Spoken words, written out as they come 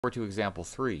To example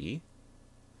 3,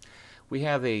 we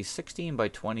have a 16 by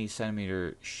 20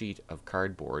 centimeter sheet of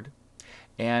cardboard,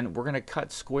 and we're going to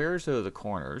cut squares out of the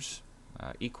corners,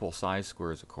 equal size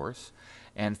squares of course,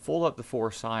 and fold up the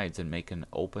four sides and make an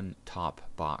open top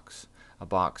box, a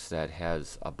box that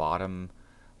has a bottom,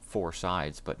 four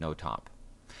sides but no top.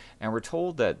 And we're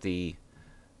told that the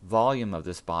volume of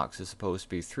this box is supposed to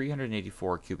be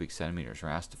 384 cubic centimeters. We're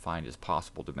asked to find its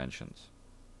possible dimensions.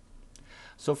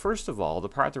 So first of all, the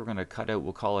part that we're going to cut out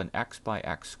we'll call an x by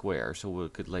x square, so we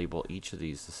could label each of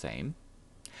these the same.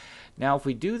 Now if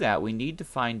we do that, we need to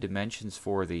find dimensions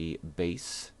for the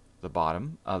base, the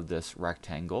bottom of this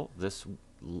rectangle, this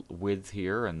width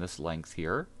here and this length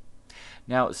here.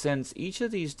 Now since each of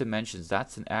these dimensions,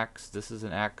 that's an x, this is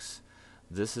an x,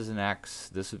 this is an x,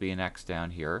 this would be an x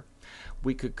down here,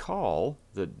 we could call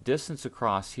the distance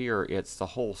across here, it's the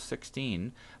whole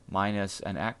 16 minus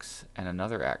an x and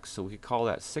another x. So we could call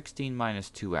that 16 minus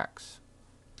 2x.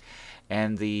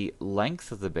 And the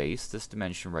length of the base, this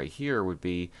dimension right here, would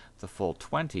be the full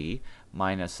 20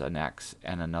 minus an x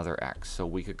and another x. So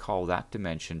we could call that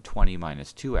dimension 20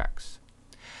 minus 2x.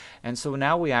 And so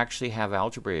now we actually have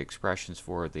algebraic expressions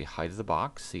for the height of the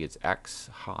box. See, it's x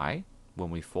high. When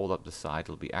we fold up the side,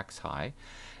 it'll be x high.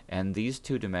 And these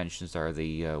two dimensions are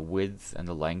the width and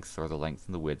the length, or the length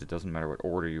and the width. It doesn't matter what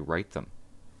order you write them.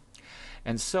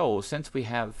 And so, since we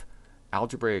have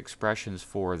algebraic expressions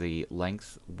for the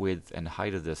length, width, and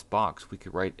height of this box, we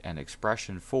could write an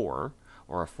expression for,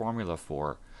 or a formula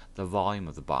for, the volume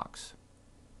of the box.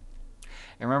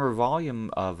 And remember,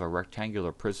 volume of a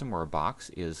rectangular prism or a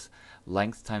box is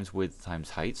length times width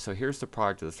times height. So here's the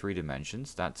product of the three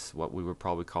dimensions. That's what we would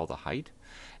probably call the height.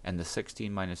 And the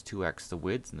 16 minus 2x the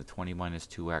width, and the 20 minus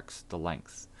 2x the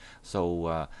length.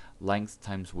 So length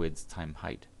times width times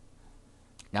height.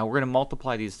 Now we're going to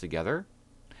multiply these together,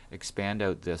 expand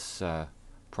out this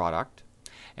product.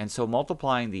 And so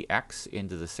multiplying the x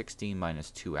into the 16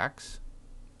 minus 2x,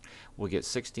 we'll get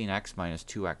 16x minus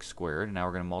 2x squared, and now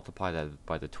we're going to multiply that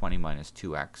by the 20 minus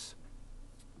 2x.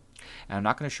 And I'm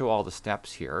not going to show all the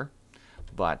steps here,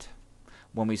 but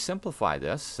when we simplify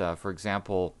this, for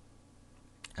example,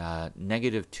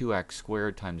 negative 2x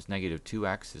squared times negative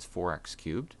 2x is 4x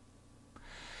cubed.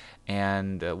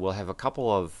 And we'll have a couple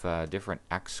of different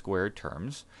x squared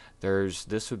terms.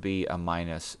 This would be a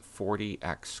minus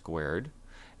 40x squared,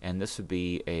 and this would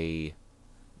be a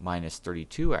minus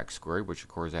 32x squared, which of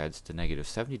course adds to negative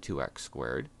 72x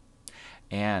squared.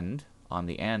 And on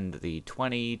the end, the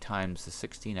 20 times the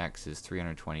 16x is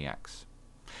 320x.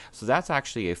 So that's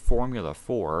actually a formula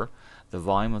for the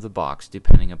volume of the box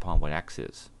depending upon what x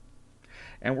is.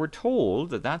 And we're told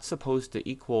that that's supposed to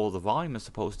equal, the volume is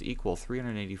supposed to equal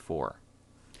 384.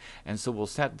 And so we'll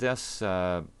set this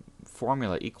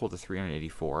formula equal to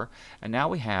 384. And now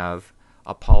we have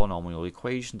a polynomial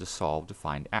equation to solve to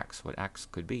find x, what x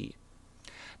could be.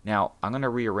 Now I'm going to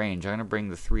rearrange. I'm going to bring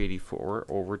the 384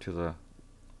 over to the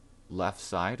left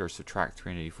side, or subtract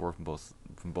 384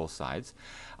 from both sides.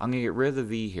 I'm going to get rid of the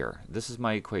v here. This is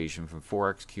my equation from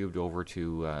 4x cubed over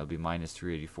to it'll be minus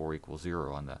 384 equals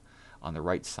 0 on the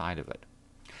right side of it.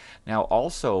 Now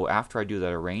also, after I do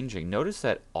that arranging, notice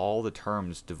that all the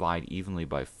terms divide evenly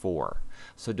by 4.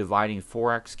 So dividing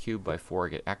 4x cubed by 4 I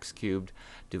get x cubed,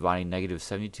 dividing negative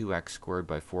 72x squared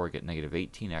by 4 I get negative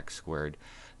 18x squared,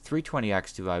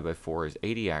 320x divided by 4 is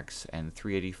 80x, and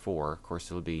 384, of course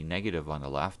it'll be negative on the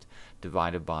left,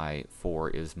 divided by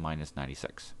 4 is minus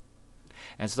 96.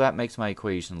 And so that makes my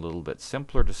equation a little bit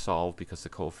simpler to solve because the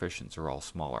coefficients are all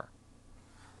smaller.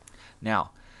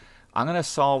 Now, I'm going to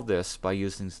solve this by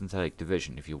using synthetic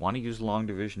division. If you want to use long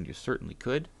division, you certainly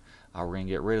could. We're going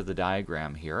to get rid of the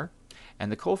diagram here.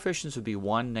 And the coefficients would be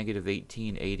 1, negative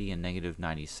 18, 80, and negative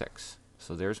 96.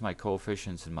 So there's my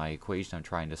coefficients in my equation I'm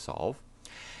trying to solve.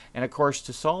 And of course,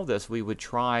 to solve this, we would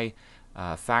try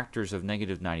factors of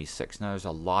negative 96. Now, there's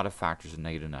a lot of factors of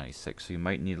negative 96, so you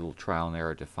might need a little trial and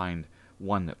error to find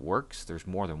one that works. There's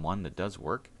more than one that does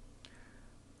work.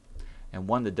 And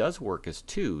one that does work is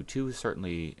 2. 2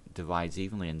 certainly divides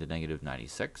evenly into negative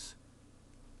 96.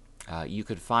 You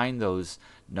could find those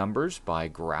numbers by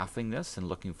graphing this and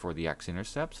looking for the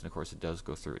x-intercepts, and of course it does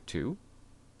go through at 2.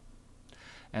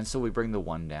 And so we bring the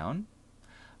 1 down.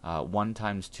 1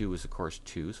 times 2 is of course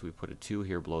 2, so we put a 2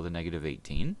 here below the negative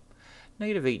 18.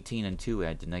 Negative 18 and 2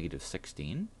 add to negative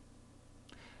 16.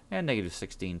 And negative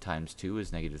 16 times 2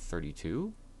 is negative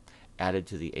 32. Added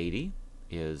to the 80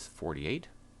 is 48.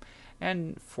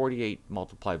 And 48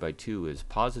 multiplied by 2 is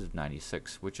positive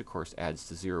 96, which of course adds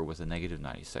to 0 with a negative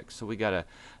 96. So we got a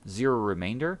 0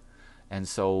 remainder, and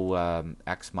so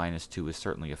x minus 2 is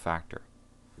certainly a factor.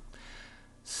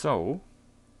 So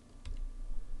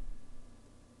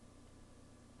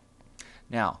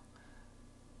Now,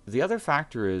 the other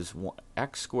factor is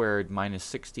x squared minus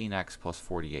 16x plus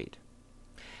 48.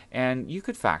 And you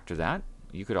could factor that.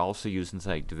 You could also use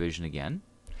synthetic division again.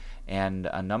 And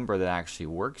a number that actually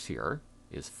works here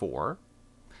is 4.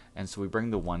 And so we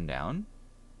bring the 1 down.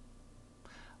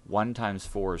 1 times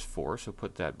 4 is 4, so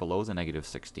put that below the negative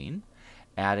 16.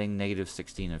 Adding negative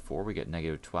 16 and 4, we get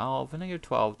negative 12. And negative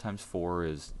 12 times 4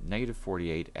 is negative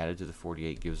 48. Added to the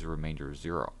 48 gives a remainder of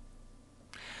 0.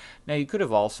 Now you could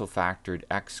have also factored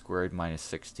x squared minus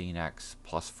 16x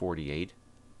plus 48.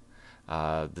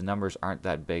 The numbers aren't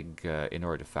that big in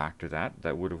order to factor that.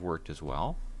 That would have worked as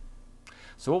well.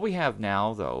 So what we have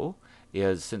now, though,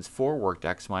 is since 4 worked,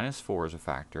 x minus 4 is a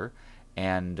factor,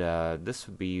 and this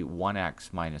would be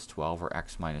 1x minus 12, or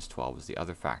x minus 12 is the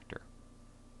other factor.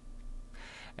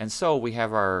 And so we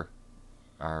have our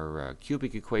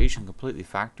cubic equation completely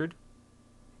factored.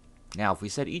 Now, if we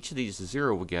set each of these to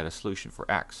 0, we'll get a solution for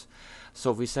x.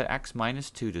 So if we set x minus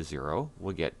 2 to 0,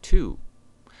 we'll get 2.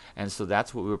 And so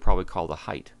that's what we would probably call the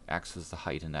height. X was the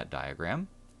height in that diagram.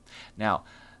 Now,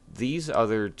 these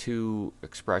other two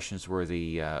expressions were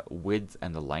the width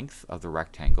and the length of the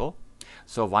rectangle.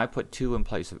 So if I put 2 in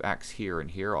place of x here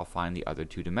and here, I'll find the other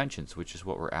two dimensions, which is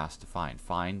what we're asked to find.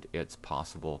 Find its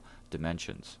possible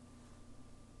dimensions.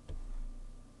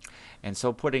 And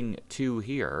so putting 2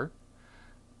 here,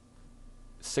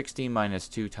 16 minus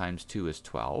 2 times 2 is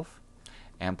 12.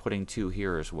 And putting 2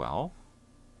 here as well,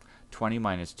 20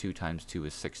 minus 2 times 2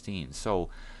 is 16. So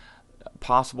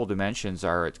possible dimensions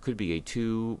are, it could be a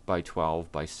 2 by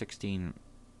 12 by 16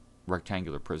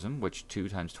 rectangular prism, which 2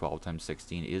 times 12 times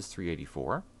 16 is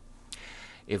 384.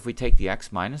 If we take the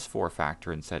x minus 4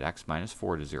 factor and set x minus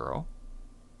 4 to 0,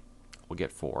 we'll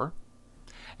get 4.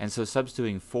 And so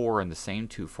substituting 4 in the same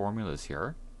two formulas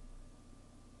here,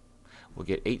 we'll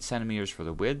get 8 centimeters for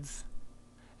the width,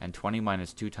 and 20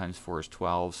 minus 2 times 4 is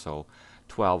 12, so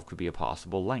 12 could be a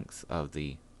possible length of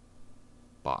the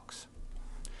box.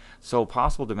 So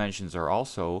possible dimensions are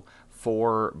also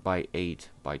 4 by 8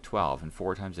 by 12, and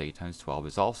 4 times 8 times 12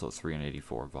 is also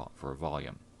 384 for a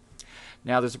volume.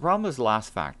 Now there's a problem with the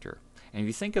last factor, and if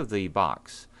you think of the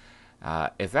box,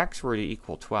 if x were to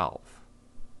equal 12,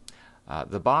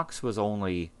 the box was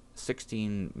only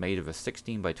made of a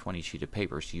 16 by 20 sheet of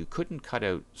paper, so you couldn't cut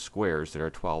out squares that are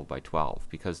 12 by 12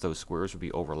 because those squares would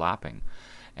be overlapping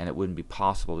and it wouldn't be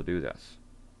possible to do this.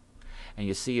 And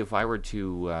you see, if I were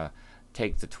to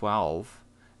take the 12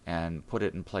 and put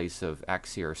it in place of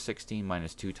x here, 16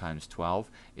 minus 2 times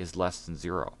 12 is less than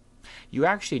 0. You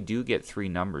actually do get 3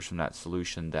 numbers from that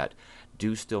solution that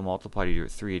do still multiply to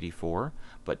 384,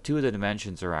 but 2 of the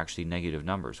dimensions are actually negative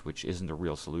numbers, which isn't a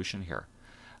real solution here.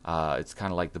 It's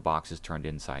kind of like the box is turned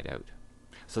inside out.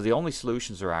 So the only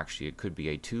solutions are actually, it could be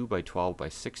a 2 by 12 by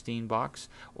 16 box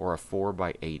or a 4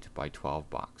 by 8 by 12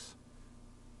 box.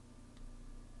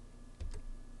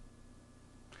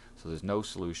 So there's no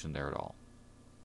solution there at all.